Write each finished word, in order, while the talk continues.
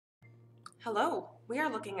Hello, we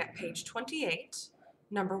are looking at page 28,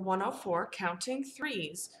 number 104, counting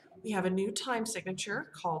threes. We have a new time signature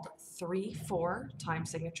called 3-4 time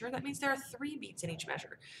signature. That means there are 3 beats in each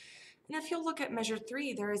measure. And if you'll look at measure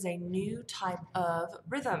 3, there is a new type of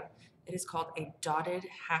rhythm. It is called a dotted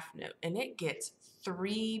half note, and it gets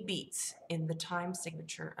 3 beats in the time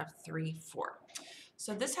signature of 3-4.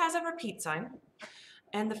 So this has a repeat sign.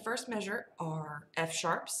 And the first measure are F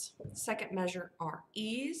sharps, second measure are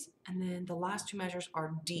E's, and then the last 2 measures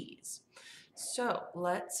are D's. So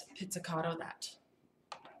let's pizzicato that.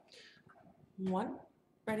 1,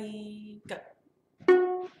 ready, go.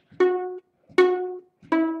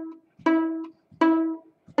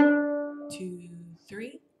 2,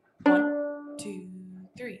 3, 1, 2,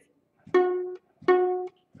 3.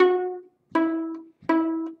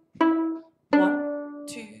 1,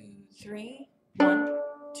 2, 3, 1,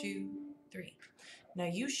 2, 3. Now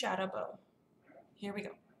you shadow bow. Here we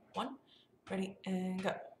go. 1, ready, and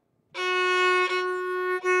go.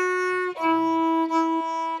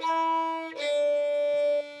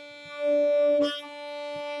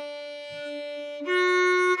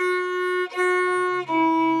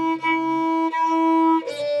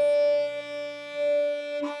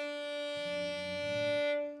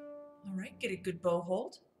 All right, get a good bow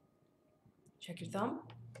hold. Check your thumb.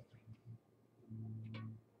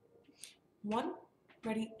 1,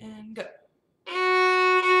 ready, and go.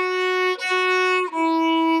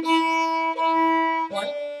 1,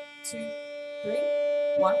 2, 3.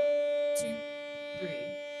 1, 2, 3.